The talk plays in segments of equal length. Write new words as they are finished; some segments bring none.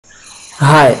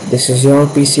Hi, this is your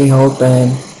PC Hope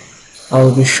and I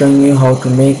will be showing you how to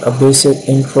make a basic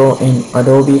intro in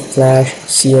Adobe Flash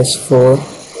CS4.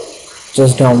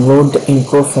 Just download the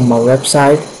intro from my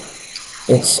website.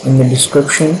 It's in the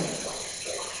description,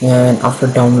 and after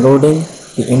downloading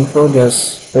the intro,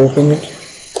 just open it.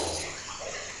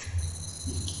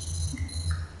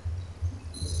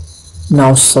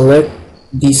 Now select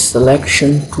the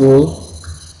selection tool.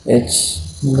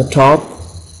 It's on the top,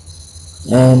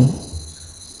 and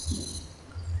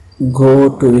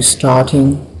go to the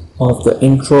starting of the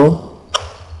intro.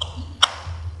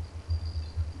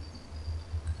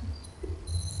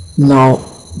 Now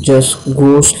just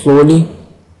go slowly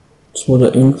through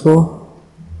the intro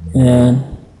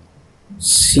and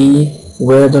see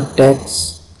where the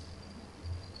text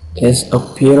is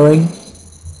appearing,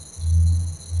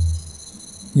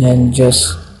 and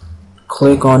just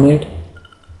click on it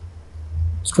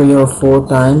 3 or 4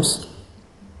 times,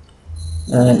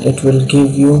 and it will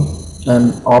give you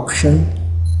an option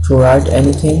to write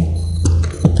anything.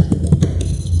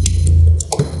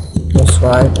 Just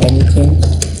write anything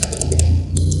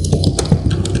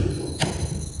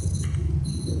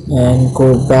and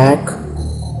go back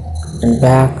and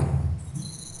back,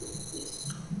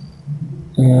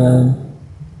 and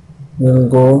we'll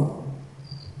go,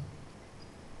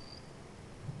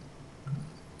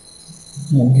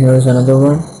 and here's another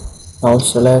one. I'll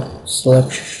select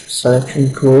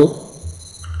selection tool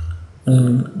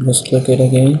and just click it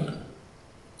again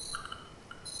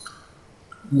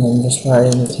and just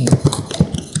write anything.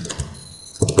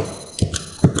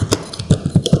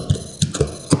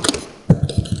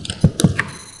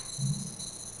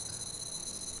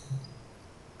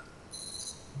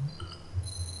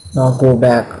 Now go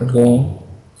back again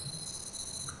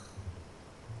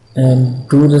and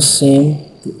do the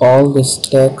same to all this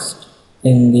text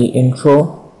in the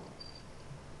intro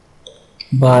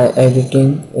by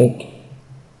editing it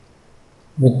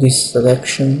with this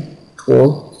selection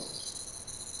tool.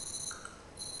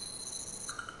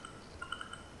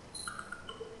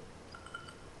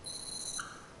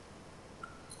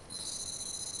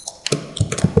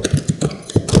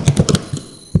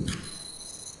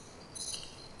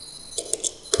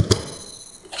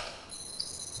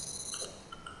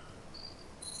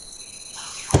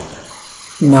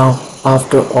 Now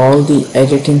after all the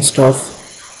editing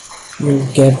stuff, you'll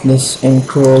get this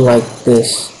intro like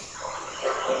this.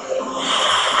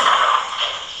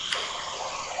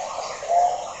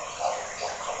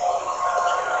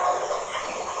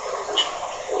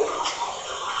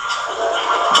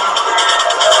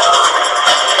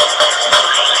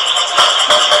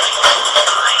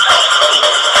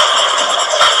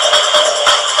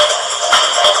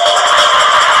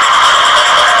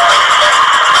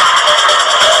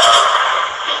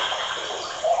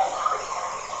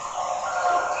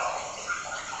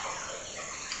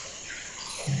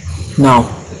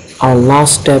 Now our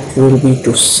last step will be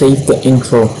to save the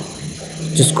intro.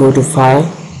 Just go to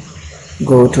File,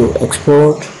 go to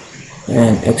Export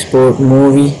and Export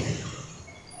Movie.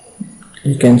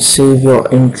 You can save your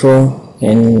intro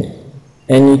in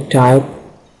any type.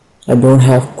 I don't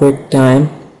have QuickTime,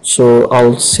 so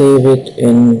I'll save it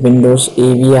in Windows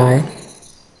AVI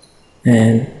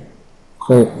and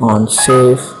click on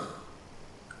Save.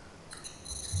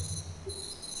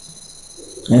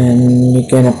 And you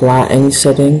can apply any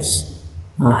settings.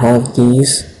 I have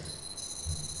these.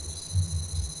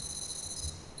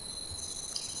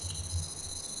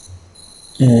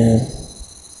 And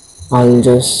I'll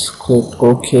just click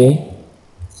OK,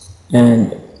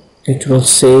 and it will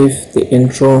save the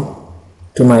intro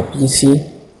to my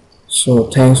PC. So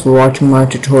thanks for watching my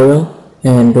tutorial,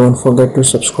 and don't forget to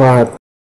subscribe.